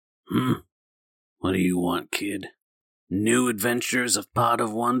Hmm? What do you want, kid? New Adventures of Pot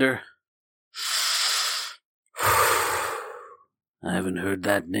of Wonder? I haven't heard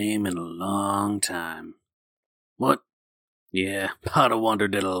that name in a long time. What? Yeah, Pot of Wonder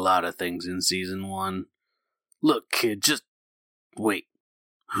did a lot of things in Season 1. Look, kid, just... wait.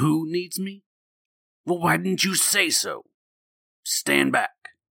 Who needs me? Well, why didn't you say so? Stand back.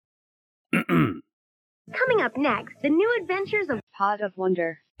 Coming up next, the new adventures of Pot of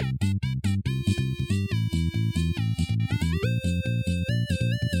Wonder.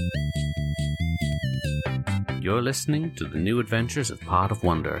 You're listening to The New Adventures of Pot of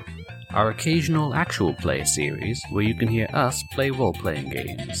Wonder, our occasional actual play series where you can hear us play role-playing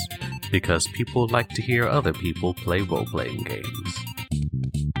games, because people like to hear other people play role-playing games.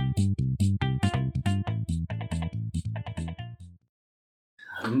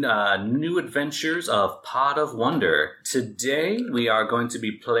 New Adventures of Pot of Wonder. Today we are going to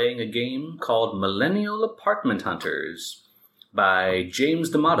be playing a game called Millennial Apartment Hunters by James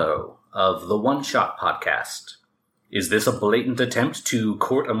D'Amato of the One Shot Podcast. Is this a blatant attempt to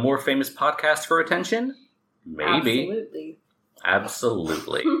court a more famous podcast for attention? Maybe.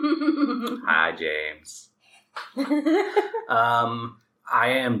 Absolutely. Hi, James. I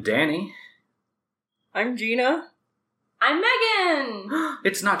am Danny. I'm Gina. I'm Megan!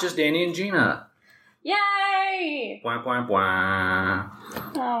 It's not just Danny and Gina. Yay! Bwah, bwah, bwah.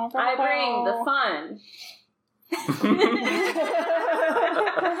 I bring the fun.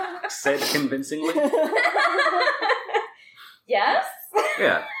 Said convincingly. Yes?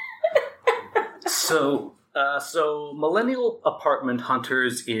 Yeah. So Millennial Apartment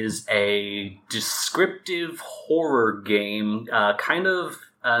Hunters is a descriptive horror game, kind of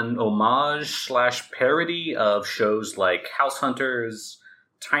an homage / parody of shows like House Hunters,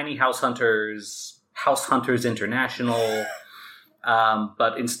 Tiny House Hunters, House Hunters International.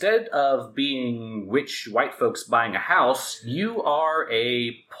 But instead of being rich white folks buying a house, you are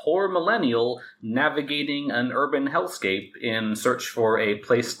a poor millennial navigating an urban hellscape in search for a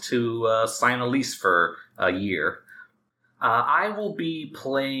place to sign a lease for a year. I will be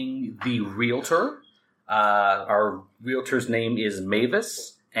playing the realtor. Our realtor's name is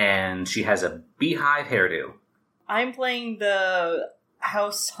Mavis, and she has a beehive hairdo. I'm playing the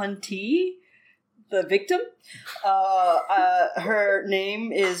house huntee, the victim. Her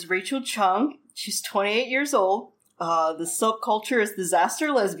name is Rachel Chung. She's 28 years old. The subculture is disaster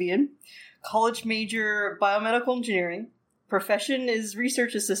lesbian. College major biomedical engineering. Profession is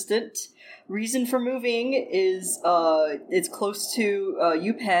research assistant. Reason for moving is it's close to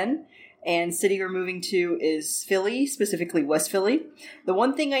UPenn. And city we're moving to is Philly, specifically West Philly. The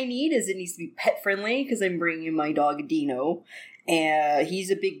one thing I need is it needs to be pet friendly because I'm bringing in my dog Dino. And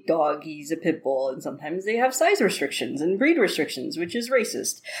he's a big dog, he's a pit bull, and sometimes they have size restrictions and breed restrictions, which is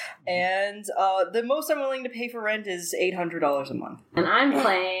racist. And the most I'm willing to pay for rent is $800 a month. And I'm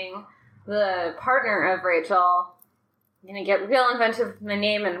playing the partner of Rachel. I'm going to get real inventive with my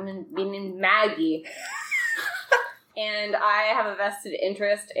name, and I'm going to be named Maggie. And I have a vested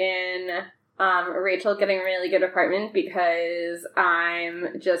interest in Rachel getting a really good apartment because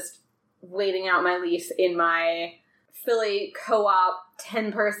I'm just waiting out my lease in my Philly co-op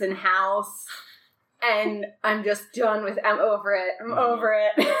 10-person house, and I'm just done with. I'm over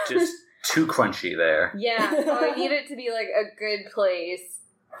it. Just too crunchy there. Yeah, so I need it to be like a good place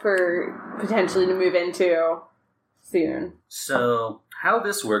for potentially to move into soon. So how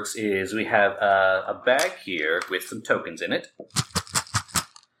this works is we have a bag here with some tokens in it.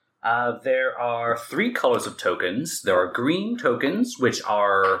 There are 3 colors of tokens. There are green tokens, which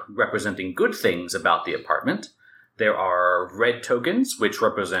are representing good things about the apartment. There are red tokens, which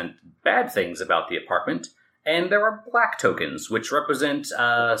represent bad things about the apartment. And there are black tokens, which represent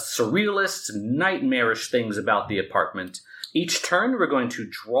surrealist, nightmarish things about the apartment. Each turn, we're going to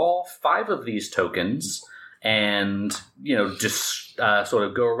draw 5 of these tokens and, just sort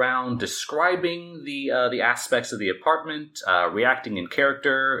of go around describing the aspects of the apartment, reacting in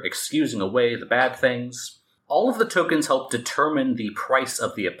character, excusing away the bad things. All of the tokens help determine the price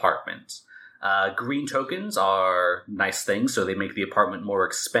of the apartment. Green tokens are nice things, so they make the apartment more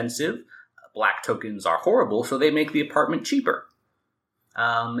expensive. Black tokens are horrible, so they make the apartment cheaper.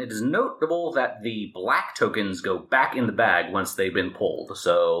 It is notable that the black tokens go back in the bag once they've been pulled,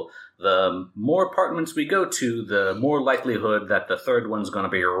 so the more apartments we go to, the more likelihood that the third one's going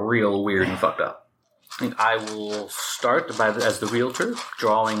to be real weird and fucked up. I think I will start as the realtor,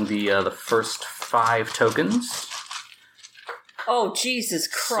 drawing the first 5 tokens. Oh, Jesus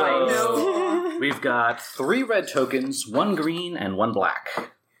Christ. So, we've got 3 red tokens, 1 green, and 1 black.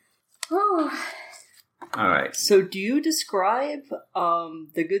 Whew. All right. So do you describe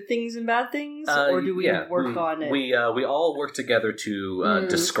the good things and bad things, or do we work on it? We all work together to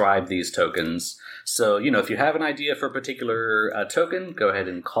describe these tokens. So, if you have an idea for a particular token, go ahead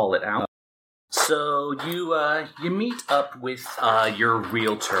and call it out. So you meet up with your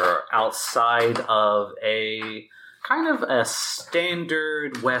realtor outside of a kind of a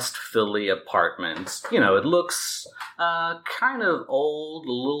standard West Philly apartment. It looks kind of old,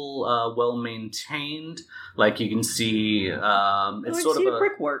 a little well-maintained. Like you can see, it's sort of a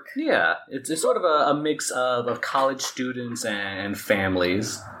brickwork. Yeah, it's sort of a mix of college students and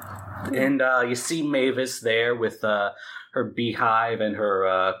families. And you see Mavis there with her beehive and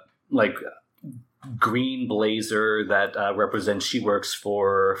her green blazer that represents she works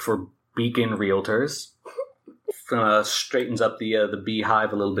for Beacon Realtors. Straightens up the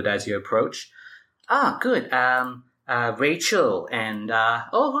beehive a little bit as you approach. Ah, good. Rachel and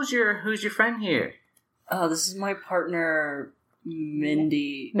who's your friend here? Oh, this is my partner,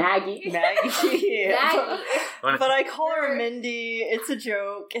 Mindy. Maggie. Maggie. Maggie. But I call her Mindy. It's a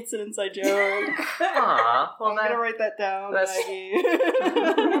joke. It's an inside joke. Ah, well, I'm gonna write that down, Maggie.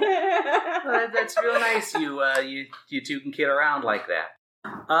 That's real nice. You two can kid around like that.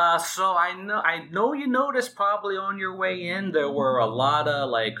 So I know you noticed probably on your way in there were a lot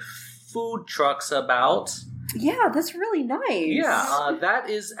of food trucks about. Yeah, that's really nice. Yeah, that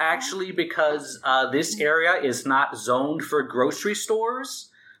is actually because this area is not zoned for grocery stores.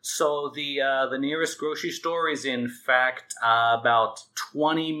 So the nearest grocery store is in fact about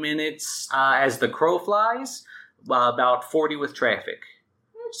 20 minutes as the crow flies, about 40 with traffic.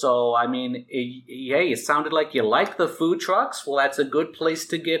 So, I mean, it sounded like you like the food trucks. Well, that's a good place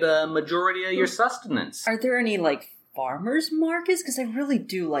to get a majority of your sustenance. Are there any, farmers markets? Because I really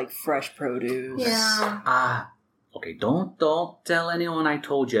do like fresh produce. Yeah. Okay, don't tell anyone I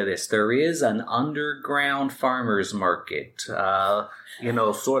told you this. There is an underground farmers market.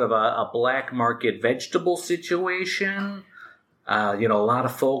 Sort of a black market vegetable situation. A lot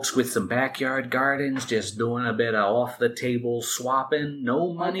of folks with some backyard gardens just doing a bit of off-the-table swapping.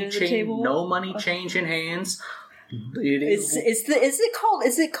 No money changing hands.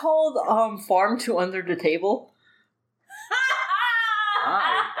 Is it called farm to under the table?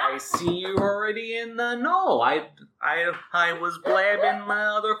 I see you already in the know. I was blabbing my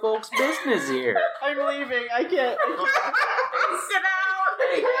other folks' business here. I'm leaving. I can't. Sit out.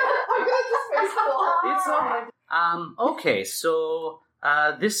 Hey. I'm gonna just face the wall. It's alright. Okay, so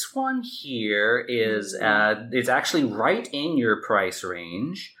this one here is it's actually right in your price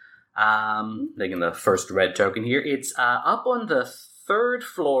range. Like in the first red token here, it's up on the third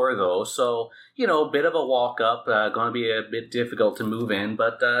floor though, so a bit of a walk up. Going to be a bit difficult to move in,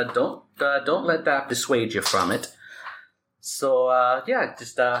 but don't let that dissuade you from it. So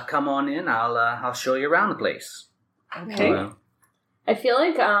just come on in. I'll show you around the place. Okay. I feel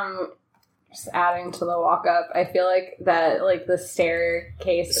like just adding to the walk up, I feel like that the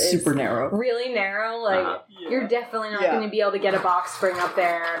staircase is super narrow. Really narrow. You're definitely not going to be able to get a box spring up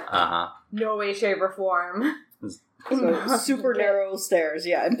there. No way, shape, or form. So super narrow stairs,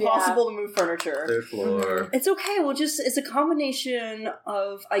 impossible to move furniture. Third floor. It's okay. It's a combination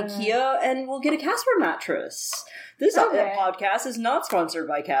of IKEA and we'll get a Casper mattress. This podcast is not sponsored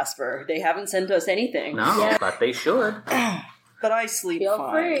by Casper. They haven't sent us anything. No, but they should. But I sleep Feel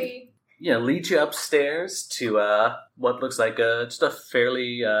fine. free. Yeah, lead you upstairs to what looks like just a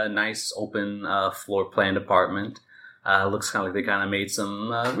fairly nice open floor planned apartment. Looks kind of like they kind of made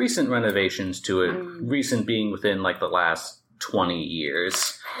some recent renovations to it. Recent being within the last 20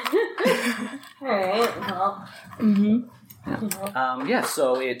 years. Alright, well. Mm-hmm.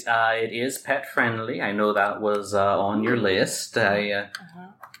 So it is pet friendly. I know that was on your list. I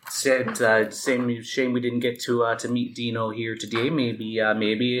said shame we didn't get to meet Dino here today.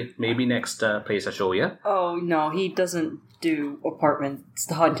 Maybe next place I show you. Oh no, he doesn't do apartments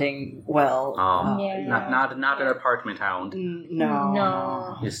hunting well. Not an apartment hound.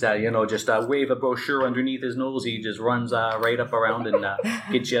 No. Just wave a brochure underneath his nose. He just runs right up around and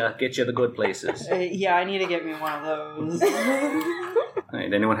get you the good places. I need to get me one of those. All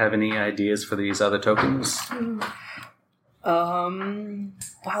right, anyone have any ideas for these other tokens?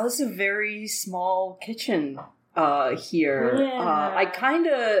 Wow, this is a very small kitchen here. Yeah. I can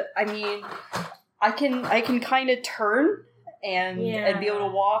kind of turn and be able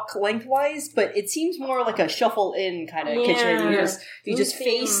to walk lengthwise, but it seems more like a shuffle in kind of kitchen. You just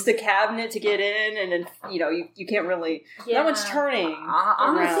face the cabinet to get in, and then you can't really not much turning.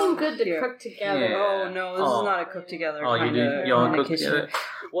 Doesn't seem good to cook together. Yeah. Oh no, this is not a cook together. Oh, kind you do? You all cook kitchen. together?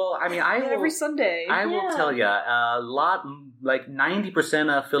 Well, I mean, every Sunday. I will tell you, a lot, like 90%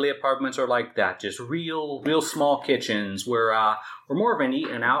 of Philly apartments are like that. Just real small kitchens. We're more of an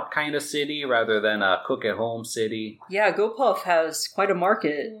eat-and-out kind of city rather than a cook-at-home city. Yeah, GoPuff has quite a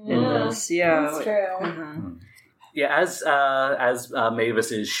market in this. Yeah, that's true. Mm-hmm. Yeah, as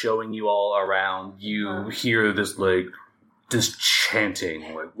Mavis is showing you all around, you hear this this chanting,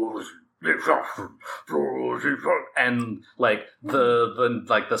 and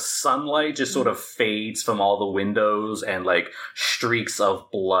the sunlight just sort of fades from all the windows, and streaks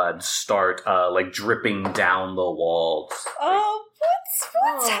of blood start dripping down the walls. Oh,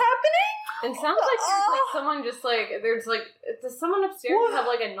 what's happening? It sounds like there's someone just does someone upstairs have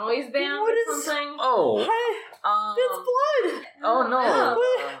a noise band or something? Oh, it's blood. Oh no!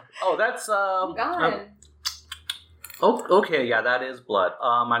 Oh, that's God. Okay, yeah, that is blood.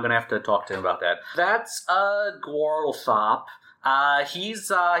 I'm gonna have to talk to him about that. That's Gwarlthop.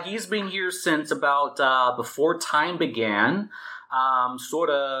 He's been here since about before time began. Got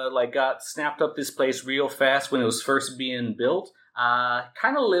snapped up this place real fast when it was first being built.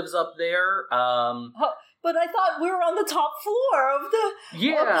 Kind of lives up there. But I thought we were on the top floor of the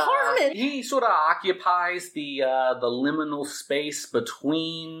apartment. He sort of occupies the liminal space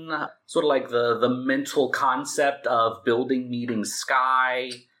between the mental concept of building meeting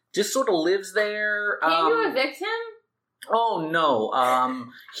sky. Just sort of lives there. Can you evict him? Oh no.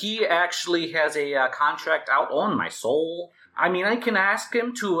 He actually has a contract out on my soul. I mean, I can ask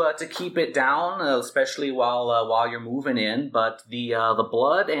him to keep it down, especially while you're moving in. But the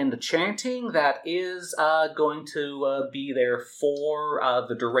blood and the chanting, that is going to be there for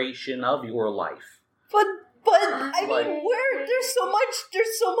the duration of your life. But I mean, there's so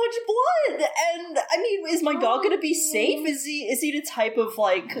much blood, and I mean, is my dog going to be safe? Is he the type of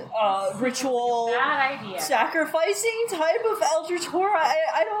ritual bad idea sacrificing type of Eldritch horror?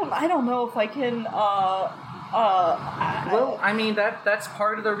 I don't know if I can. Well, I mean that's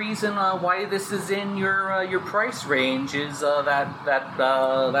part of the reason why this is in your price range is that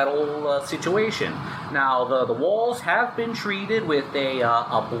whole situation. Now the walls have been treated with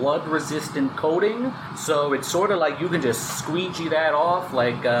a blood resistant coating, so it's sort of like you can just squeegee that off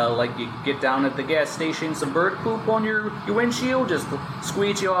like you get down at the gas station, some bird poop on your windshield, just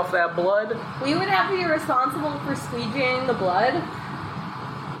squeegee off that blood. We would have to be responsible for squeegeeing the blood.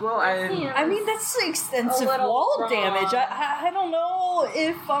 Well, I mean, that's extensive wall damage. I don't know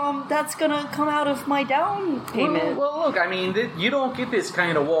if that's gonna come out of my down payment. Well, look, I mean, you don't get this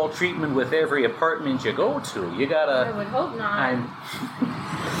kind of wall treatment with every apartment you go to. You gotta. I would hope not.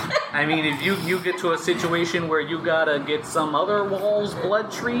 I mean, if you get to a situation where you gotta get some other walls blood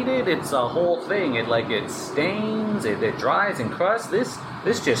treated, it's a whole thing. It stains, it dries and crusts. This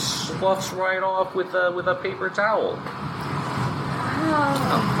just sloughs right off with a paper towel.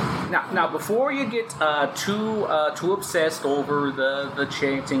 Now, before you get too obsessed over the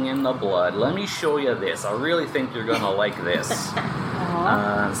chanting and the blood, let me show you this. I really think you're gonna like this.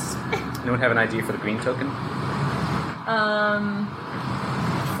 Anyone have an idea for the green token?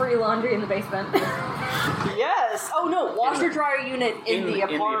 Free laundry in the basement. Yes. Oh no, washer dryer unit in the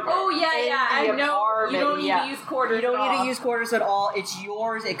apartment. Oh yeah. I know. You don't need to use quarters. You don't need to use quarters at all. It's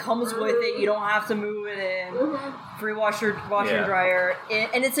yours. It comes with it. You don't have to move it in. Free washer and dryer,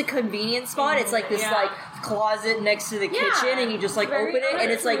 and it's a convenient spot. It's like this closet next to the kitchen, and you just open it,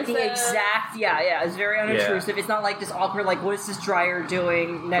 and it's like the exact It's very unobtrusive. It's not like this awkward what is this dryer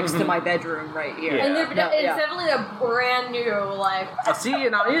doing next to my bedroom right here? And it's definitely a brand new See,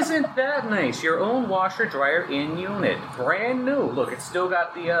 now isn't that nice? Your own washer dryer in unit, brand new. Look, it's still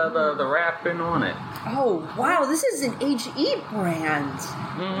got the wrapping on it. Oh wow, this is an HE brand.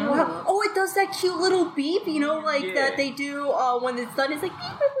 Mm-hmm. Wow. Oh, it does that cute little beep, that they do when it's done. It's like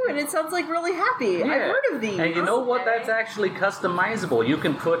beep, beep, and it sounds really happy. Yeah. I've heard of these. And you know what? That's actually customizable. You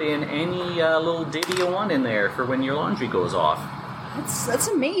can put in any little ditty you want in there for when your laundry goes off. That's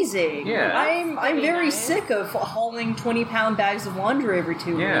amazing. Yeah, I'm very sick of hauling 20-pound bags of laundry every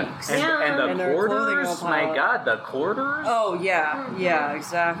 2 weeks. And the quarters, my God, the quarters. Oh yeah,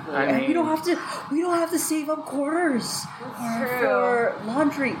 exactly. I mean, we don't have to save up quarters for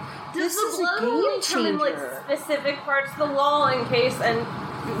laundry. Does This is the a blood game come in changer. specific parts of the wall in case and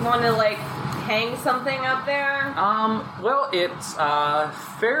you want to hang something up there? Well, it's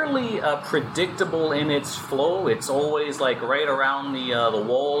fairly predictable in its flow. It's always like right around the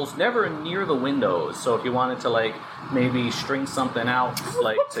walls, never near the windows. So if you wanted to like maybe string something out,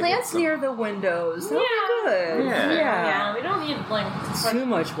 like Put to plants get some... near the windows. That'll be good. Yeah. We don't need like Too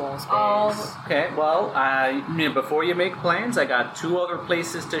much wall space. Okay, well, before you make plans, I got 2 other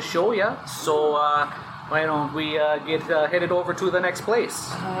places to show you. So why don't we get headed over to the next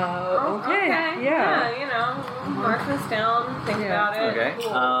place? Okay. Yeah, mark this down, think about it. Okay.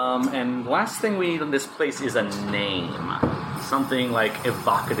 Cool. And last thing we need in this place is a name. Something like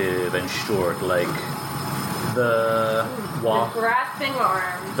evocative and short, like the Grasping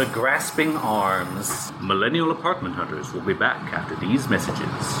Arms. The Grasping Arms. Millennial Apartment Hunters will be back after these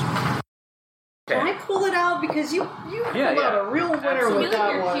messages. Can I pull it out? Because you pulled out a real winner Absolutely. with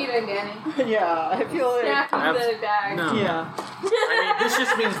that one. Cheating, Danny. Yeah, I feel like... Snap the bag. No. Yeah. I mean, this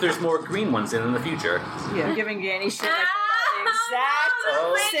just means there's more green ones in the future. Yeah, giving Danny shit. I pulled out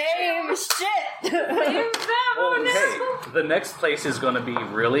the exact same shit. Okay, the next place is going to be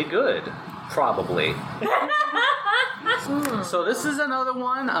really good. Probably. So this is another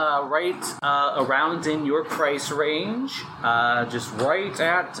one right around in your price range. Just right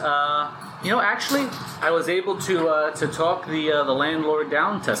at... actually, I was able to talk the landlord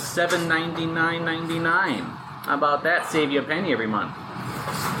down to $7.99.99. How about that? Save you a penny every month.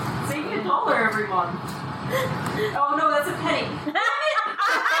 Save me $1 every month. Oh no, that's a penny.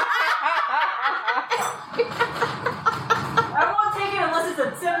 I won't take it unless it's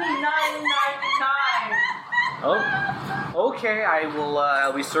at $79.99. Oh, okay. I will.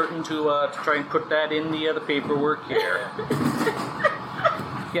 I'll be certain to try and put that in the paperwork here.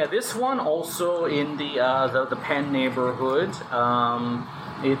 Yeah, this one also in the Penn neighborhood.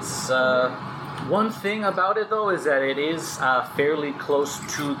 It's one thing about it though is that it is fairly close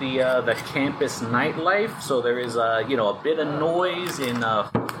to the campus nightlife. So there is a bit of noise in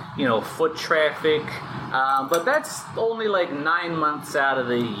foot traffic. But that's only like 9 months out of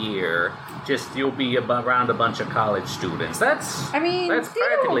the year. Just you'll be around a bunch of college students. That's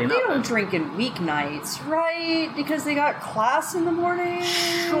practically they nothing. don't drink in weeknights, right? Because they got class in the morning.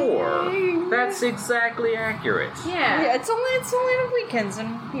 Sure, that's exactly accurate. Yeah, it's only on weekends,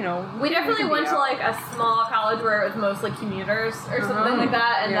 and we definitely went to like a small college where it was mostly commuters or something like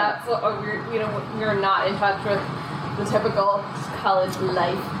that, and that's what we're not in touch with the typical college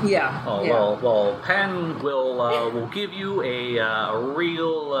life. Yeah. Oh well, Penn will give you a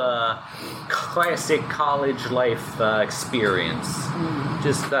real classic college life experience.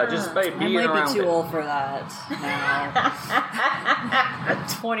 Just by being around. I might be too old for that now. I'm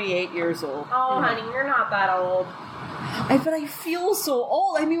 28 years old. Oh, honey, you're not that old. But I feel so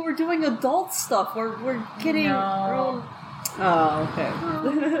old. I mean, we're doing adult stuff. We're getting real. Oh, okay.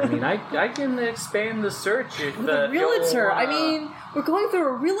 I mean, I can expand the search if the realtor. I mean, we're going through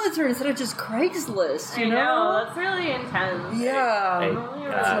a realtor instead of just Craigslist. You know, that's really intense. Yeah, Hey,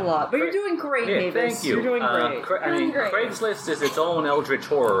 that's a lot. But you're doing great, Mavis. Thank you. You're doing great. Craigslist is its own eldritch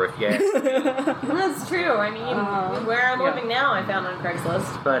horror, if you ask me. That's true. I mean, where I'm living now, I found on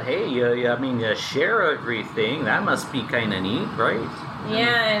Craigslist. But hey, you share everything. That must be kind of neat, right?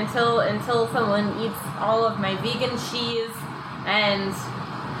 Yeah, until someone eats all of my vegan cheese, and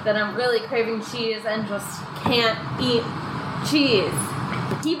then I'm really craving cheese and just can't eat cheese.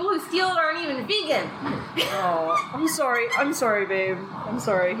 The people who steal it aren't even vegan. Oh, I'm sorry, babe. I'm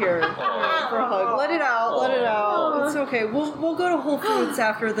sorry. Here, for a hug. Let it out. It's okay. We'll go to Whole Foods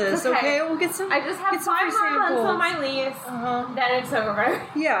after this. Okay, we'll get some. I just have 5 more months on my lease. Then it's over.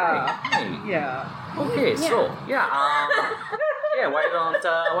 Yeah. Hey. Yeah. Okay, so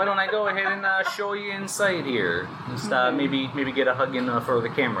why don't I go ahead and show you inside here? Just maybe get a hug in for the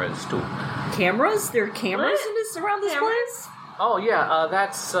cameras too. Cameras? There are cameras around this place? Oh yeah,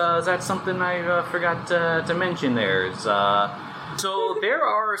 that's something I forgot to mention. So there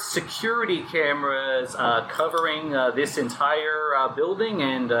are security cameras covering this entire building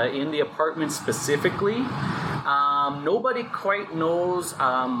and in the apartment specifically. Nobody quite knows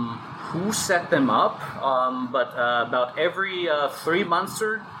who set them up, but about every 3 months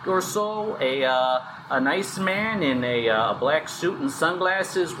or so, a nice man in a black suit and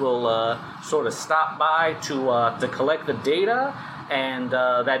sunglasses will sort of stop by to collect the data. And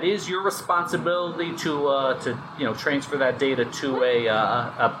that is your responsibility to transfer that data to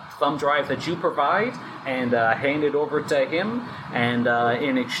a thumb drive that you provide and hand it over to him. And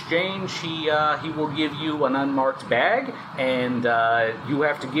in exchange, he will give you an unmarked bag, and you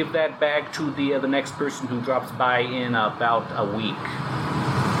have to give that bag to the next person who drops by in about a week.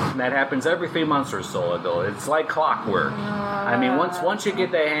 That happens every 3 months or so, though. It's like clockwork. I mean, once you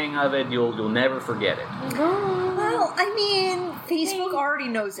get the hang of it, you'll never forget it. Well, I mean, Facebook already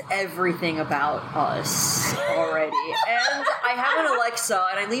knows everything about us already. And I have an Alexa,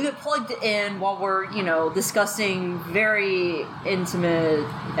 and I leave it plugged in while we're, discussing very intimate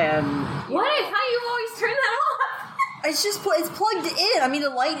and... What? I thought you always turn that off. It's plugged in. I mean, the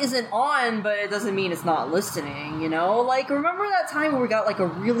light isn't on, but it doesn't mean it's not listening, Like, remember that time where we got, a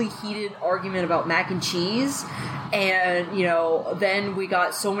really heated argument about mac and cheese? And, then we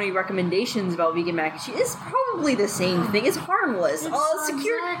got so many recommendations about vegan mac and cheese. It's probably the same thing. It's harmless. It's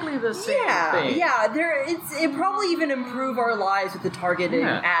exactly the same thing. Yeah, it probably even improve our lives with the targeted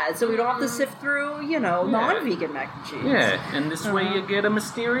ads, so we don't have to sift through, non-vegan mac and cheese. Yeah, and this way you get a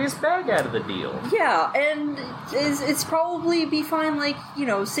mysterious bag out of the deal. Yeah, and it's probably be fine,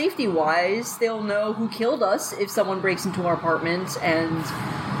 safety-wise. They'll know who killed us if someone breaks into our apartment and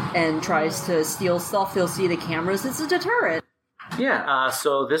tries to steal stuff. They'll see the cameras. It's a deterrent. Yeah,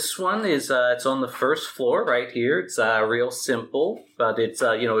 so this one is, it's on the first floor right here. It's real simple, but it's,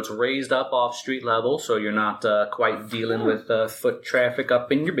 it's raised up off street level, so you're not quite dealing with foot traffic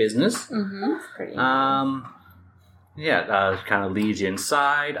up in your business. Mm-hmm. That's pretty kind of leads you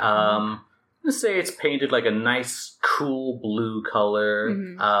inside. Let's say it's painted like a nice, cool blue color.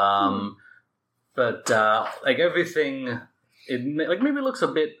 But, everything... It maybe looks a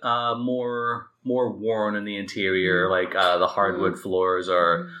bit more worn in the interior. Like the hardwood floors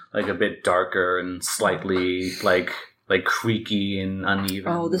are a bit darker and slightly like creaky and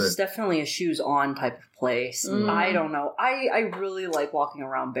uneven. Oh, this is definitely a shoes on type of place. I don't know. I really like walking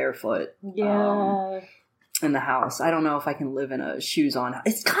around barefoot. Yeah. In the house. I don't know if I can live in a shoes on.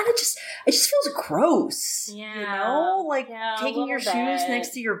 It's kind of it just feels gross. Yeah. Taking your shoes next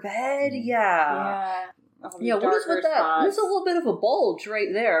to your bed. Yeah. Yeah, what is with that? There's a little bit of a bulge right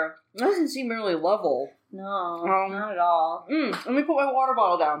there. It doesn't seem really level. No, not at all. Let me put my water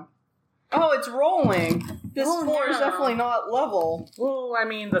bottle down. Oh, it's rolling. This floor is definitely not level. Well, I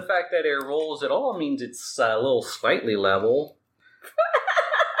mean, the fact that it rolls at all means it's a little slightly level.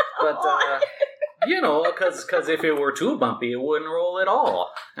 But, because if it were too bumpy, it wouldn't roll at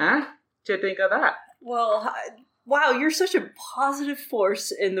all. Huh? What do you think of that? Well... Wow, you're such a positive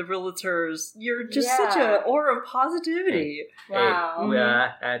force in the realtors. You're just such an aura of positivity.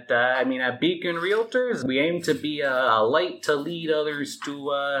 Wow. At Beacon Realtors, we aim to be a light to lead others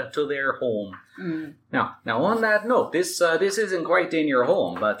to their home. Now, on that note, this isn't quite in your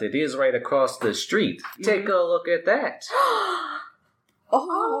home, but it is right across the street. Take a look at that.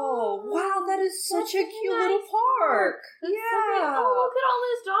 Oh, wow, that is such a cute little park. Yeah. Oh, look at all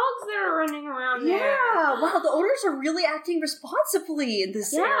those dogs that are running around there. Yeah, wow, the owners are really acting responsibly in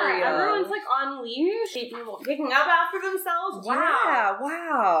this area. Yeah, everyone's on leash, people picking up after themselves. Wow. Yeah,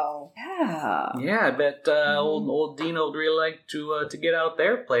 wow. Yeah. Yeah, I bet old Dino would really like to get out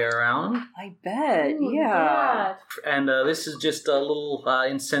there, play around. I bet, yeah. And this is just a little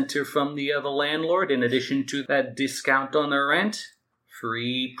incentive from the landlord, in addition to that discount on the rent.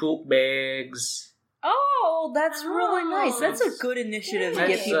 Free poop bags. Oh, that's really nice. That's a good initiative to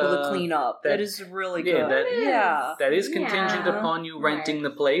get people to clean up. That is really good. That is contingent upon you renting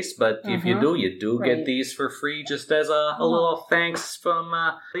the place, but if you do get these for free just as a little thanks from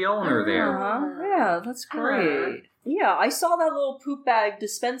the owner there. Yeah, that's great. Yeah, I saw that little poop bag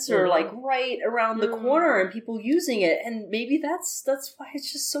dispenser right around the corner and people using it, and maybe that's why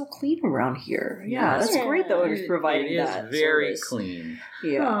it's just so clean around here. Yeah, that's great the owner's providing that. It is very service. Clean.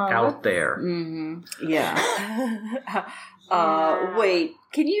 Yeah. Out there. Mm-hmm. Yeah. Wait,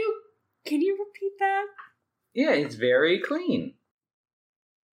 can you repeat that? Yeah, it's very clean.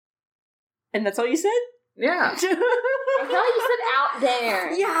 And that's all you said? Yeah. I thought you said out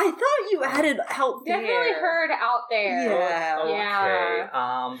there. Yeah, I thought you added out there. Definitely heard out there.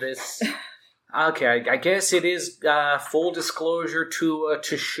 Yeah. Okay. I guess it is full disclosure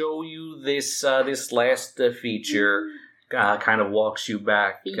to show you this last feature. Kind of walks you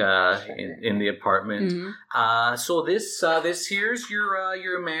back in the apartment. Mm-hmm. So this here's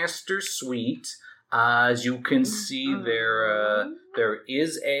your master suite. As you can see, there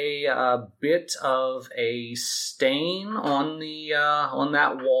is a bit of a stain on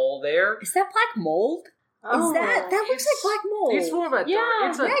that wall there. Is that black mold? That looks like black mold. It's more of a dark. Yeah,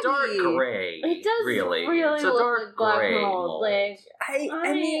 It's a dark gray. It does really. It's a look dark like black gray mold. Like,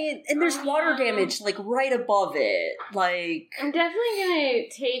 I mean, and there's water damage like right above it. Like, I'm definitely gonna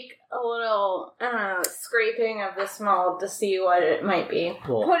take a little, I don't know, scraping of this mold to see what it might be.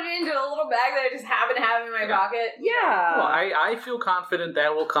 Well, Put it into a little bag that I just happen to have in my pocket. yeah. well, I feel confident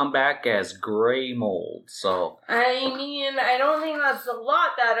that will come back as gray mold. So I mean, I don't think that's a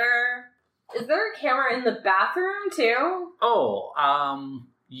lot better. Is there a camera in the bathroom too?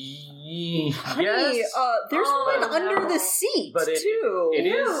 Honey, yes. there's Oh, one under no. the seat But too.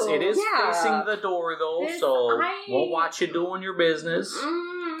 It is Yeah. facing the door though, This- so I- we'll watch you doing your business.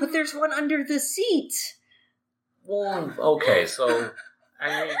 But there's one under the seat. Well, okay, so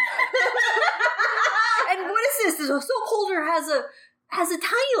I mean, And what is this? The soap holder has a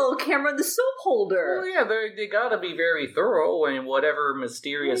tiny little camera in the soap holder. well, yeah, they gotta be very thorough in whatever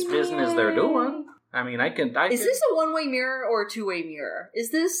mysterious business they're doing. I mean, I can. Is this a one-way mirror or a two-way mirror?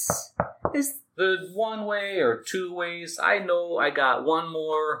 Is the one way or two ways? I know I got one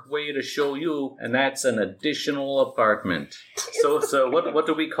more way to show you, and that's an additional apartment. So what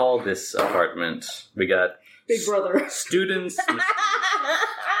do we call this apartment? We got Big Brother? students.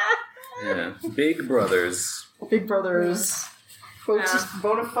 Yeah, Big Brothers. Big Brothers.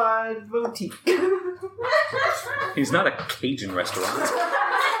 Bona fide boutique. He's not a Cajun restaurant.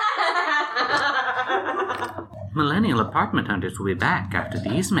 Millennial Apartment Hunters will be back after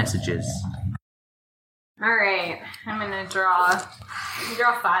these messages. Alright, I'm gonna draw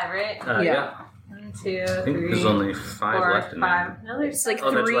 5, right? Yeah. 1, 2, I think 3, there's only 5 4, left in there. 5. No, there's It's like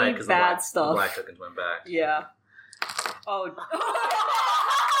Oh, that's three right, 'cause bad the stuff. black tokens went back. Yeah. Oh.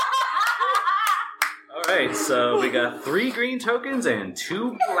 Alright, so we got 3 green tokens and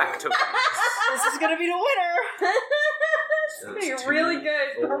 2 black tokens. This is gonna be the winner. It's gonna be really good,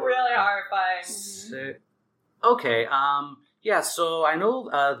 but really horrifying. Okay, yeah, so I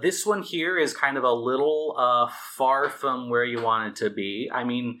know this one here is kind of a little far from where you want it to be. I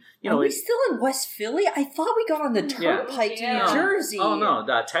mean, Are we still in West Philly? I thought we got on the turnpike to Yeah. New Jersey. Oh, no,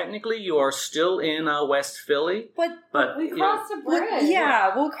 technically you are still in West Philly, But We you know, crossed a bridge.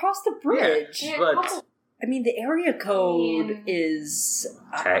 yeah, we'll cross the bridge. Yeah, but couple- I mean, the area code mean, is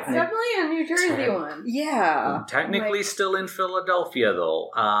It's technically... definitely a New Jersey one. yeah. Technically still in Philadelphia, though.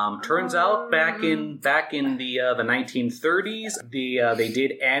 Turns out back in the 1930s, they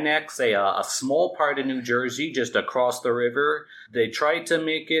did annex a small part of New Jersey just across the river. They tried to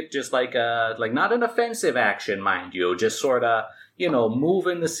make it just like not an offensive action, mind you, just sort of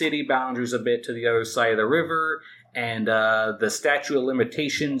moving the city boundaries a bit to the other side of the river. And the statute of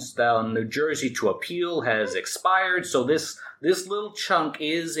limitations on New Jersey to appeal has expired, so this little chunk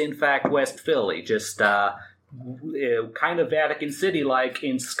is in fact West Philly, just kind of Vatican City-like,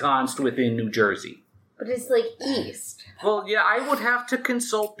 ensconced within New Jersey. But it's like east. Well, yeah, I would have to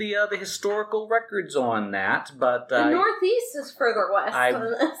consult the historical records on that, but The northeast is further west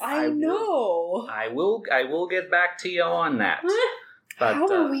than this. I know. I will get back to you on that. But, How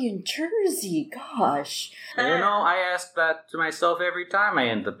are we in Jersey? Gosh. I ask that to myself every time I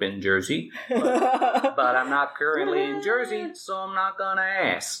end up in Jersey. But I'm not currently in Jersey, so I'm not gonna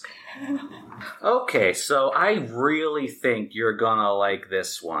ask. Okay, so I really think you're gonna like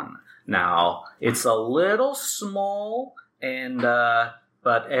this one. Now, it's a little small, and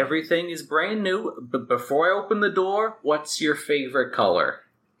but everything is brand new. But before I open the door, what's your favorite color?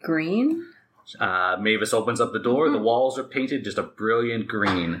 Green? Mavis opens up the door. The walls are painted just a brilliant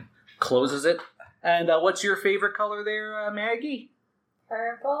green. Closes it. And what's your favorite color there, Maggie?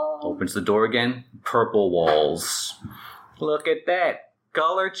 Purple. Opens the door again. Purple walls. Look at that.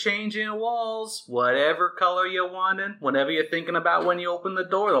 Color changing walls. Whatever color you wanted. Whatever you're thinking about when you open the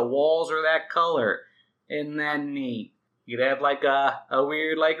door, the walls are that color. Isn't that neat? You'd have like a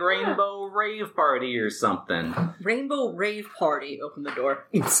weird rainbow rave party or something. Rainbow rave party. Open the door.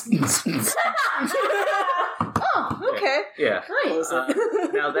 Oh, okay. Yeah. Nice.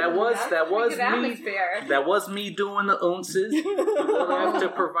 Now that was Good me. atmosphere. That was me doing the ounces. You will have to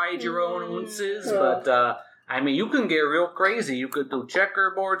provide your own ounces, but I mean, you can get real crazy. You could do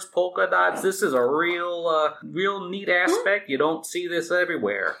checkerboards, polka dots. This is a real neat aspect. You don't see this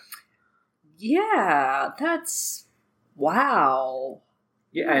everywhere. Yeah, that's... Wow.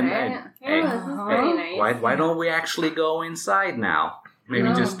 Yeah, and hey, this is pretty nice. why don't we actually go inside now? Maybe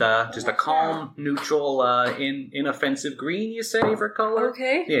just a calm, neutral, inoffensive green. You say for color?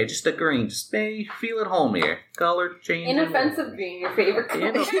 Okay. Yeah, just a green. Just feel at home here. Color change. Inoffensive green, your favorite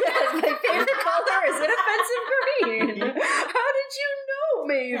color. Yes, my favorite color is inoffensive green. How did you know,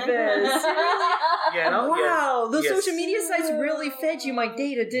 Mavis. Yeah, no, Wow, those yes. social media sites really fed you my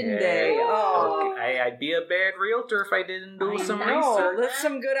data, didn't they? Yeah. Oh, I'd be a bad realtor if I didn't do some no, research. that's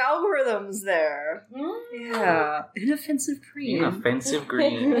some good algorithms there. Yeah, inoffensive green. Offensive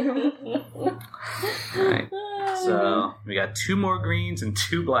green. Alright, so we got 2 more greens and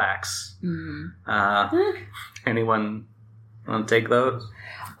 2 blacks. Anyone want to take those?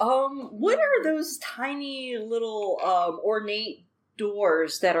 What are those tiny little ornate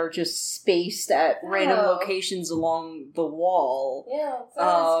doors that are just spaced at random locations along the wall? Yeah, it's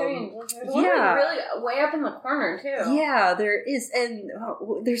so strange. There's one yeah. really way up in the corner too. Yeah, there is, and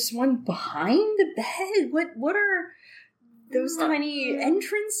there's one behind the bed. What are those tiny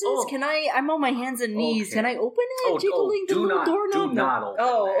entrances? Oh. Can I'm on my hands and knees. Okay. Can I open it? Jiggling the do little not, doorknob? do not open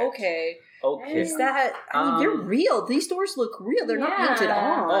Oh, that. okay. Okay. Is that? I mean, they're real. These doors look real. They're not painted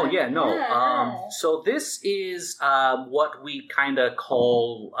on. Oh yeah, no. Yeah. So this is what we kind of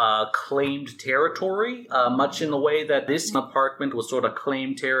call claimed territory, much in the way that this apartment was sort of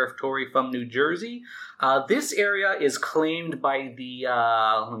claimed territory from New Jersey. This area is claimed by the.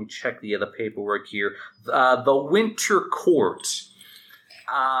 Let me check the other paperwork here. The Winter Court.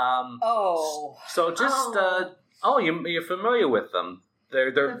 So just you're familiar with them. They're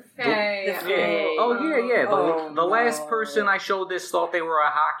The Fae. The Fae. Oh yeah. Oh, The last no. person I showed this thought they were a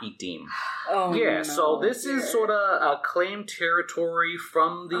hockey team. Oh, Yeah, no. so this is sort of a claimed territory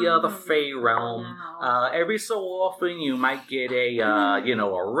from the Fae realm. Wow. Every so often, you might get a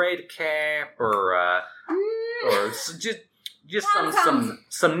a red cap or just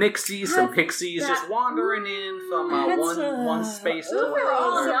some nixies, some pixies, just wandering in from one space to Those are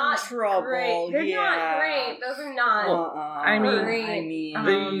all another. not trouble. great. They're yeah. not great. Those are not. I mean,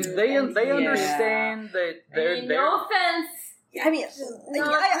 great. They Yeah. understand that they're no offense. I mean, Not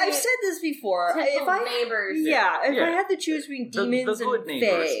I've great said this before. potential If I neighbors. if Yeah. I had to choose between the demons good and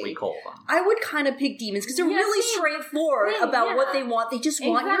neighbors, fae, we call them. I would kind of pick demons because they're Yeah, really same. straightforward Same, about yeah. what they want. They just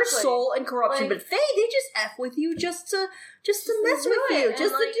want your Exactly. soul and corruption. Like- But fae, they just f with you just to mess do with it. you, And,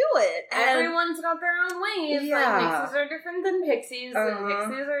 just to like, do it. And Everyone's got their own ways. Yeah. Like, pixies are different than pixies, and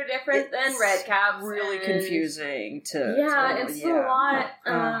pixies are different than red caps. really and- confusing to. Yeah, to- it's a lot.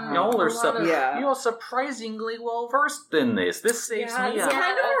 No, they're a lot of- Yeah. you're surprisingly well versed in this. This saves Yeah, me it's a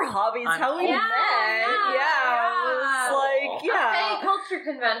kind of our hobby. It's how we Yeah, met. yeah. It's like, yeah. A culture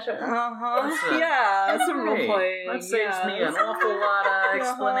convention. That's a- Yeah, some role Hey, playing. that saves me an awful lot of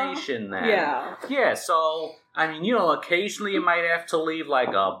explanation there. Yeah. Yeah, so, I mean, occasionally you might have to leave like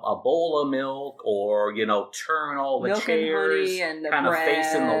a bowl of milk or, turn all the Milk and chairs honey and the kind of bread.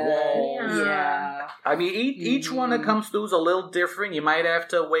 facing the walls. Yeah. I mean, each one that comes through is a little different. You might have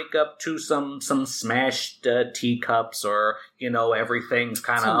to wake up to some smashed teacups or, everything's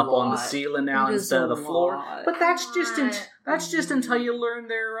kind It's of a up on the lot. ceiling now It is instead of the a floor. lot. But that's Come just on. that's just until you learn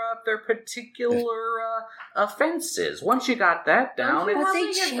their particular offenses. Once you got that down, Don't you it's But they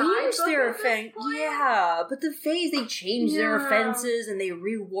Probably your change guidebook their at this offense. point? Yeah, but the phase they change their Yeah. offenses and they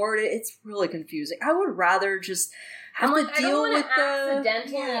reward it. It's really confusing. I would rather just have I'm to like, I deal don't with want to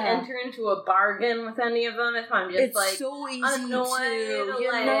accidentally yeah. enter into a bargain with any of them if I'm just It's like so easy annoyed, to,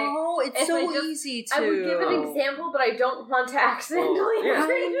 like, it's if so I just- easy to. I would give an example, but I don't want to accidentally. Oh, yeah.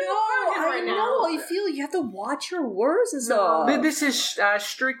 enter into a bargain right now. I feel you have to watch your words and No. stuff. This is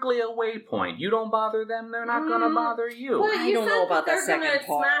strictly a waypoint. You don't bother them; they're not going to bother you. Well, I you don't said know about that that they're gonna second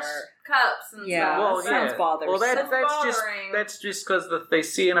part. Smash cups and Yeah. stuff. Well, sounds yeah. bothersome. Well, That's that's bothering. just because they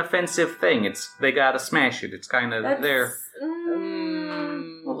see an offensive thing. They gotta smash it. It's kind of there.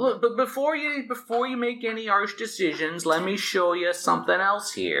 Well, look, but before you make any harsh decisions, let me show you something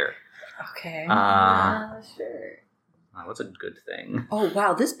else here. Okay. Sure. What's a good thing? Oh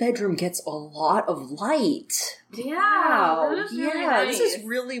wow, this bedroom gets a lot of light. Yeah. Wow. That is really Yeah, nice. this is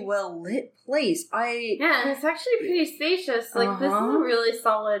really well lit place. Yeah, and it's actually pretty spacious. Like, this is Uh-huh. a really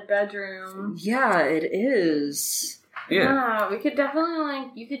solid bedroom. Yeah, it is. Yeah. We could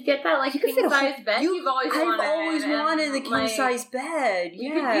definitely, you could get that, like, You could fit a king-size whole- bed you've always I've wanted. always and, wanted the king like, size bed.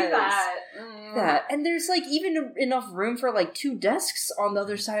 You Yes. could do that. That and there's like even enough room for like 2 desks on the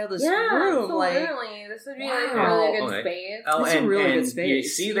other side of this Yeah, room. Like, absolutely. This would be, like, Wow. really good Okay. space. Oh, That's a and, really and good space, you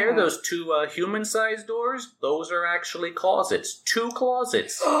see there, yeah. those 2 human-sized doors? Those are actually closets. 2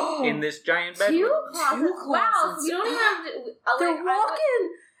 closets in this giant bedroom. 2 closets. Two Wow, closets. so you don't even have to... they're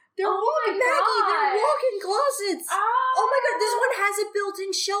walking. They're Oh walking, my Maggie. They're God. walking closets. Oh my god, this one has a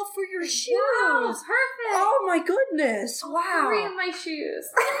built-in shelf for your shoes. Wow, perfect. Oh my goodness! Wow. 3 of my shoes.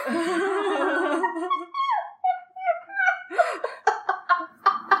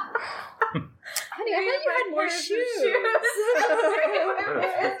 Honey, I thought you had more shoes.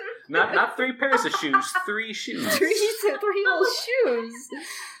 Not 3 pairs of shoes, 3 shoes. Three little shoes.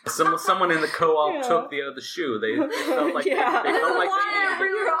 Someone in the co-op took the other shoe. They felt like they felt like they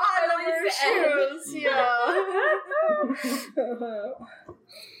needed it. Your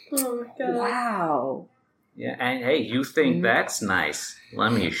Oh my god. Wow. Yeah, and hey, you think that's nice?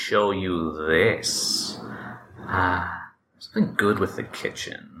 Let me show you this. Something good with the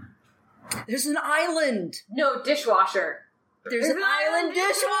kitchen. There's an island. No, dishwasher. There's an island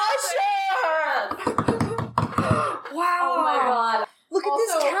dishwasher. Wow. Oh my god. Look at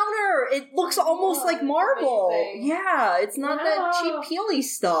this counter. It looks almost like marble. amazing. Yeah, it's not that cheap peely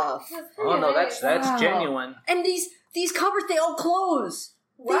stuff. Oh no, that's Wow. genuine. And these cupboards, they all close.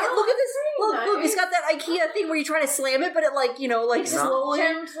 Wow, Look at this. Look, nice. look, it's got that IKEA thing where you try to slam it, but it slowly.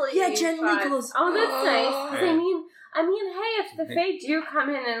 Gently close. Oh, that's nice. 'Cause Hey. I mean, hey, if the Fae do come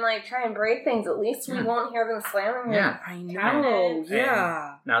in and try and break things, at least we won't hear them slamming. Yeah. I know,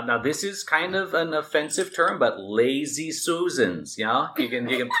 yeah. Now this is kind of an offensive term, but lazy Susans, you can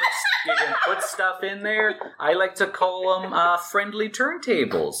put stuff in there. I like to call them friendly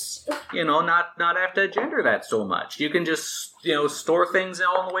turntables. Not have to gender that so much. You can just store things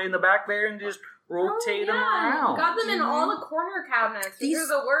all the way in the back there and just rotate them around. Got them in all the corner cabinets. These These- are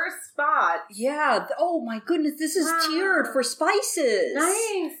the worst spots. Yeah. Oh my goodness, this is tiered for spices.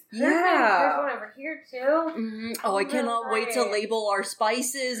 Nice. Yeah. There's one over here too. Mm-hmm. Oh, I cannot wait to label our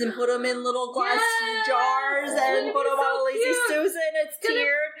spices and put them in little glass Yes! jars It's and gonna put be them so on a Lazy cute. Susan. It's Gonna-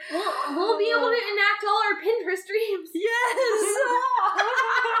 tiered. We'll be able to enact all our Pinterest dreams. Yes.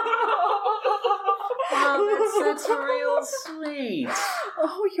 Oh, that's real sweet.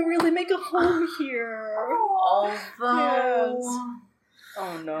 Oh, you really make a home here. Although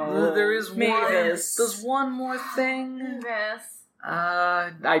Oh no. there is Mavis. there's one more thing. Yes.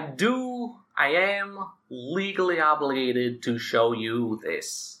 I am legally obligated to show you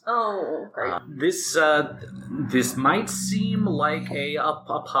this. Oh, great. This might seem like a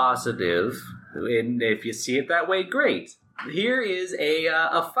positive, and if you see it that way, great. Here is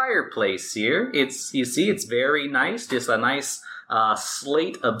a fireplace here. It's very nice, just a nice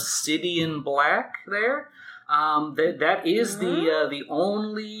slate obsidian black there. That is the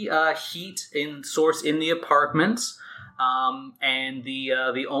only heat source in the apartment. And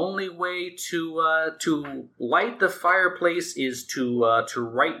the only way to light the fireplace is to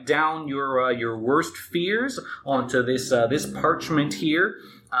write down your worst fears onto this parchment here.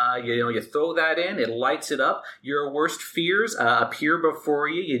 You throw that in, it lights it up. Your worst fears appear before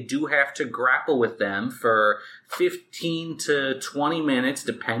you. You do have to grapple with them for 15 to 20 minutes,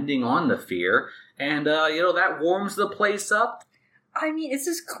 depending on the fear. And that warms the place up. I mean, is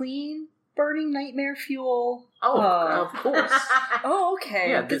this clean burning nightmare fuel? Oh, of course. Oh, okay.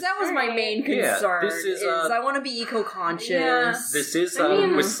 Yeah, Because this- that was my main Yeah, concern. this is, I want to be eco-conscious. Yeah. This is I mean-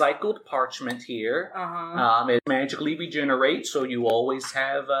 recycled parchment here. Uh-huh. It magically regenerates, so you always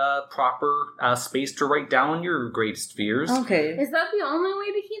have proper space to write down your greatest fears. Okay. Is that the only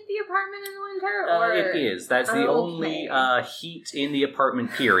way to heat the apartment in the winter? Or It is. That's the Okay. only heat in the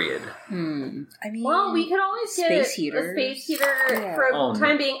apartment, period. I mean, Well, we could always get Space a heaters. space heater Yeah. for Oh,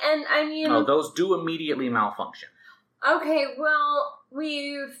 time no. being. And I mean, Oh, those do immediately malfunction. okay, well,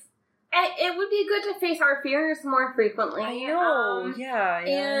 it would be good to face our fears more frequently. I know. Yeah, I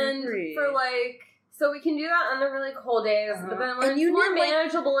And agree. for so we can do that on the really cold days, but then when And it's you more need, like-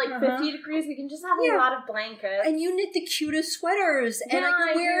 manageable, 50 degrees, we can just have a Yeah. lot of blankets. And you knit the cutest sweaters, and I Yeah, can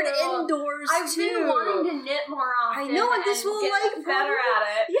I wear it do. indoors I've too. been wanting to knit more often. I know, and this will get like better at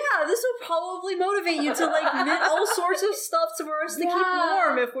it. Yeah, this will probably motivate you to knit all sorts of stuff for us to keep Yeah.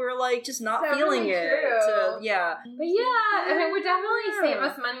 warm if we're just not That's feeling really it. true. So, yeah. But yeah, and it would definitely save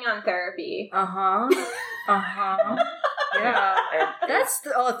us money on therapy. Yeah. And- That's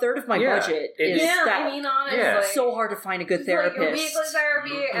a third of my Yeah, budget. it Is is. Yeah, that I mean, honestly. Yeah. it's so hard to find a good It's like therapist. a weekly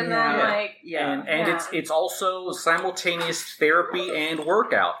therapy, and then Yeah. Yeah. And Yeah. it's also simultaneous therapy and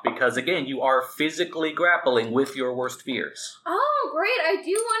workout, because again, you are physically grappling with your worst fears. oh, great! I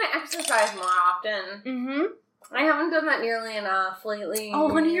do want to exercise more often. Mm-hmm. I haven't done that nearly enough lately. Oh,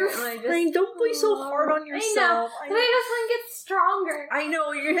 honey, you're And I just- fine. Don't be so hard on yourself. I know, but I just want to get stronger. I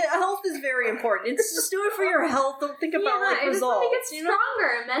know your health is very important. It's just do it for your health. Don't think about I just results. want to get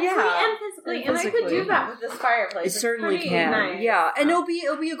stronger mentally Yeah. and physically, And and I could physically. do that with this fireplace. It It's certainly pretty can. nice. Yeah, and it'll be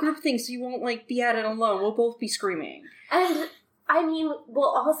a group thing, so you won't be at it alone. We'll both be screaming. And I mean, we'll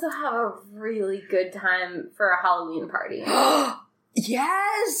also have a really good time for a Halloween party.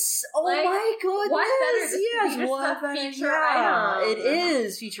 Yes! Oh Like, my goodness! what better just to be Yes, just what a better? feature Yeah, item? it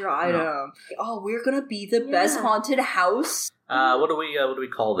is feature item. Oh, we're gonna be the best Yeah. haunted house. What do we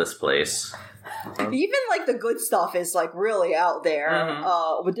call this place? Even like the good stuff is like really out there.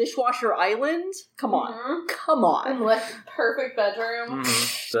 Mhm. With Dishwasher Island, come on, Mhm. come on. Like perfect bedroom.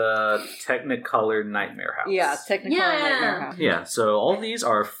 The Technicolor Nightmare House. Yeah, technically Yeah. Nightmare House. Yeah, so all these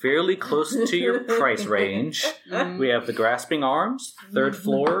are fairly close to your price range. We have the Grasping Arms, third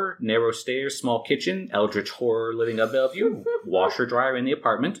floor, narrow stairs, small kitchen, Eldritch Horror living above you, washer dryer in the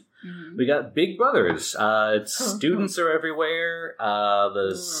apartment. We got Big Brothers. Students are everywhere.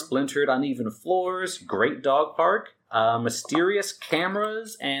 The splintered, uneven floors. Great dog park. Mysterious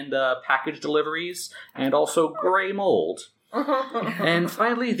cameras and package deliveries, and also gray mold. And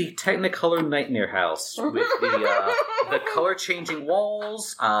finally, the Technicolor Nightmare House with the color-changing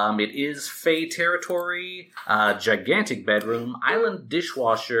walls. It is Fey territory, gigantic bedroom, island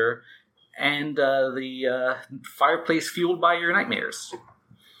dishwasher, and the fireplace fueled by your nightmares.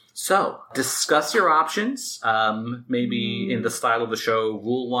 So, discuss your options. Maybe in the style of the show,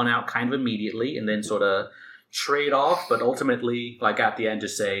 rule one out kind of immediately, and then sort of trade off, but ultimately, like at the end,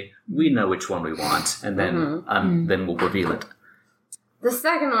 just say, we know which one we want, and then we'll reveal it. The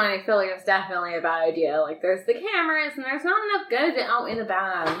second one, I feel like it's definitely a bad idea. Like, there's the cameras, and there's not enough good to outweigh the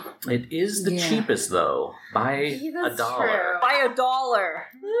bad. It is the cheapest, though, by That's $1. true. By $1.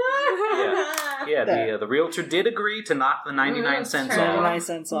 Yeah, the realtor did agree to knock the 99 cents true. off. 99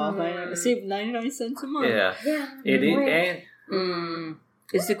 cents off. Save 99 cents a month. Yeah. It is. And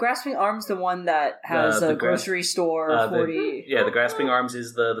Is the Grasping Arms the one that has The a grocery store? the Grasping Arms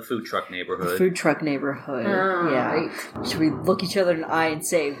is the food truck neighborhood. Food truck neighborhood. Yeah. Right. Should we look each other in the eye and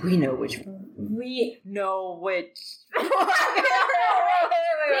say, we know which one? We know which. wait.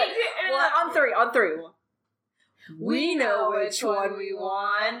 Well, on three. We know which one we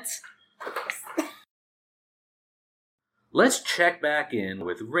want. Let's check back in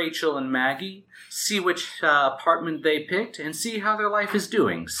with Rachel and Maggie, see which apartment they picked, and see how their life is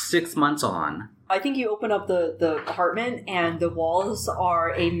doing 6 months on. I think you open up the apartment and the walls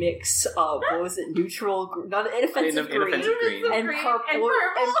are a mix of, what was it, neutral, not inoffensive green. Inoffensive green. And Green purple,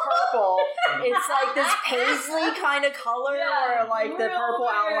 and purple. It's like this paisley kind of color, Yeah, or like the real purple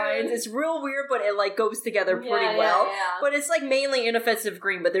weird. outlines. It's real weird, but it like goes together pretty Yeah, well. yeah. But it's like mainly inoffensive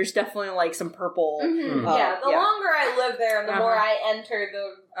green, but there's definitely like some purple. Mhm. Uh, Yeah, the yeah. longer I live there and the more Uh-huh. I enter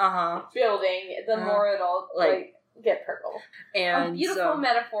the Uh-huh. building, the more it'll like get purple. And A beautiful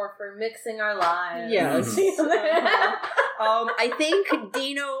metaphor for mixing our lives. Yes. I think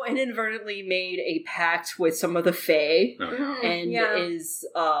Dino inadvertently made a pact with some of the Fae. Mhm, And yeah. is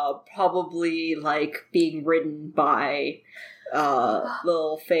probably like being ridden by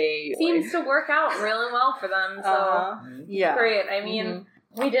little Fae. Seems to work out really well for them, so yeah. great. I mean,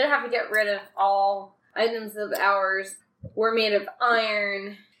 we did have to get rid of all items of ours were made of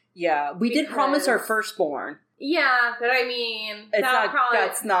iron. Yeah, we did promise our Because- firstborn. Yeah, but I mean,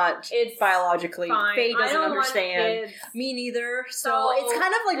 That's not it's biologically. fine. Faye I doesn't don't understand. Want kids. Me neither. So So, it's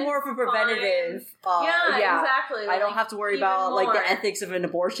kind of like more of a it's preventative. Yeah, exactly. I don't like, have to worry even about like more. the ethics of an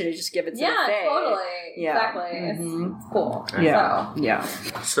abortion. I just give it to the Yeah, Fae. totally. Yeah. Exactly. Mhm. It's cool. Yeah, So. yeah.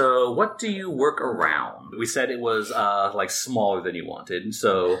 So, what do you work around? We said it was like smaller than you wanted.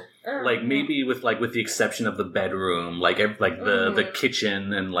 So, like maybe with the exception of the bedroom, the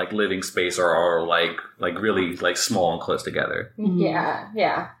kitchen and like living space are like really like small and close together. Yeah,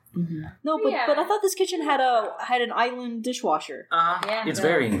 yeah. No, but Yeah. but I thought this kitchen had an island dishwasher. Yeah, It's it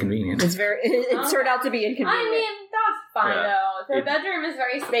very does. inconvenient. It's very. It turned out to be inconvenient. I mean, that's fine Yeah. though. The It- bedroom is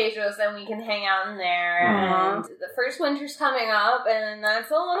very spacious, and we can hang out in there. Uh-huh. And the first winter's coming up, and that's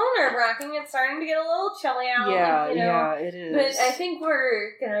a little nerve wracking. It's starting to get a little chilly out. yeah, you know. yeah, it is. But I think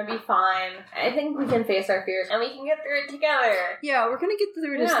we're gonna be fine. I think we can face our fears, and we can get through it together. yeah, we're gonna get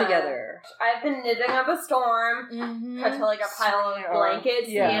through this Yeah. together. I've been knitting up a storm. Mm-hmm. Cut to like a pile of blankets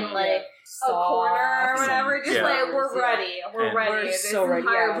in like a corner or whatever. Just Yeah. like we're Yeah. ready. We're And- ready. We're this so ready,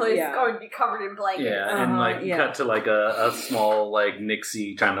 entire yeah, place yeah. is going to be covered in blankets. Yeah, and like yeah. cut to like a small like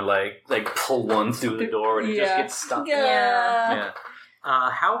Nixie trying to like pull one through the door and it just Yeah. gets stuck. Yeah. Yeah.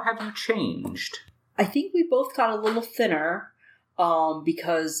 How have you changed? I think we both got a little thinner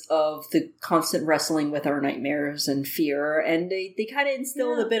because of the constant wrestling with our nightmares and fear, and they kind of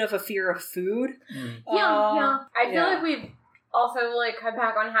instilled a bit of a fear of food. Yeah. I feel yeah. like we've also like cut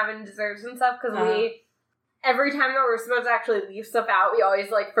back on having desserts and stuff because Uh-huh. we. Every time that we're supposed to actually leave stuff out, we always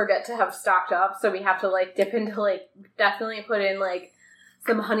like forget to have stocked up, so we have to like dip into like definitely put in like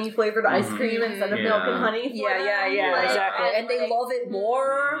some honey flavored ice cream instead of milk and honey. For them. Like, exactly. And they like, love it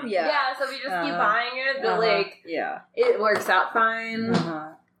more. Yeah. Yeah, so we just keep Uh-huh. buying it, but Uh-huh. like Yeah. it works out fine. Uh-huh.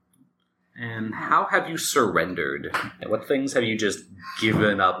 And how have you surrendered? What things have you just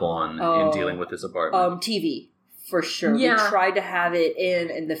given up on in dealing with this apartment? TV. for sure. Yeah. We tried to have it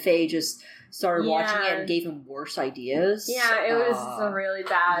in, and the Fae just started watching it Yeah. and gave him worse ideas. Yeah, it was a really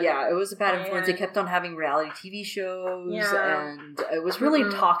bad. Yeah, it was a bad influence. They plan. kept on having reality TV shows, Yeah. and it was really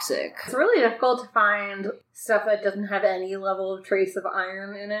Mhm. toxic. It's really difficult to find stuff that doesn't have any level of trace of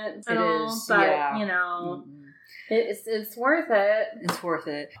iron in it. It all, is, but yeah. you know, Mhm. it's worth it. It's worth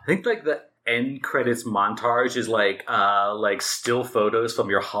it. I think like the end credits montage is like still photos from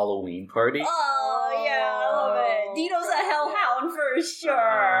your Halloween party. Oh, yeah, I love it. Dino's a hellhound for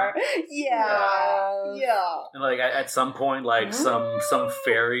sure. Yeah. And like at some point, like some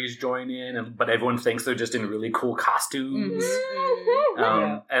fairies join in, but everyone thinks they're just in really cool costumes.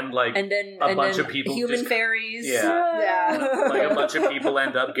 And like And then a bunch of people human just- fairies. Yeah. like a bunch of people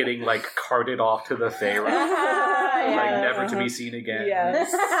end up getting like carted off to the Faerun, like never to be seen again.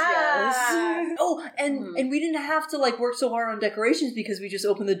 Yes. Oh, and we didn't have to like work so hard on decorations because we just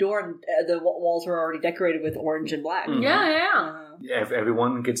opened the door and the walls were already decorated with orange and black. Mhm. Yeah.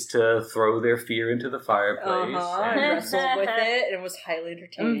 Everyone gets to throw their fear into the fireplace. And wrestled with it, and it was highly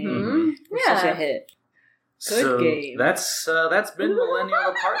entertaining. Mhm. It was such a hit. Good so game. That's been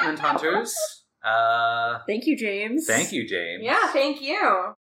Millennial Apartment Hunters. Thank you, James. Thank you, James. Yeah, thank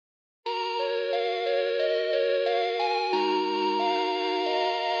you.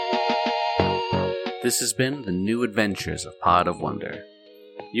 This has been The New Adventures of Pod of Wonder.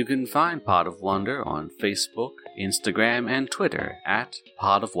 You can find Pod of Wonder on Facebook, Instagram, and Twitter at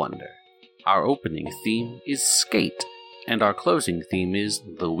Pod of Wonder. Our opening theme is Skate, and our closing theme is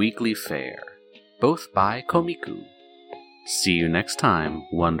The Weekly Fair, both by Komiku. See you next time,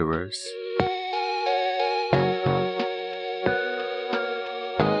 Wanderers.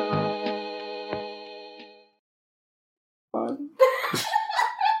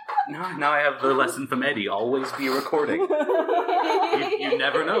 Now I have the lesson from Eddie. Always be recording. You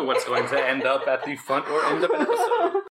never know what's going to end up at the front or end of an episode.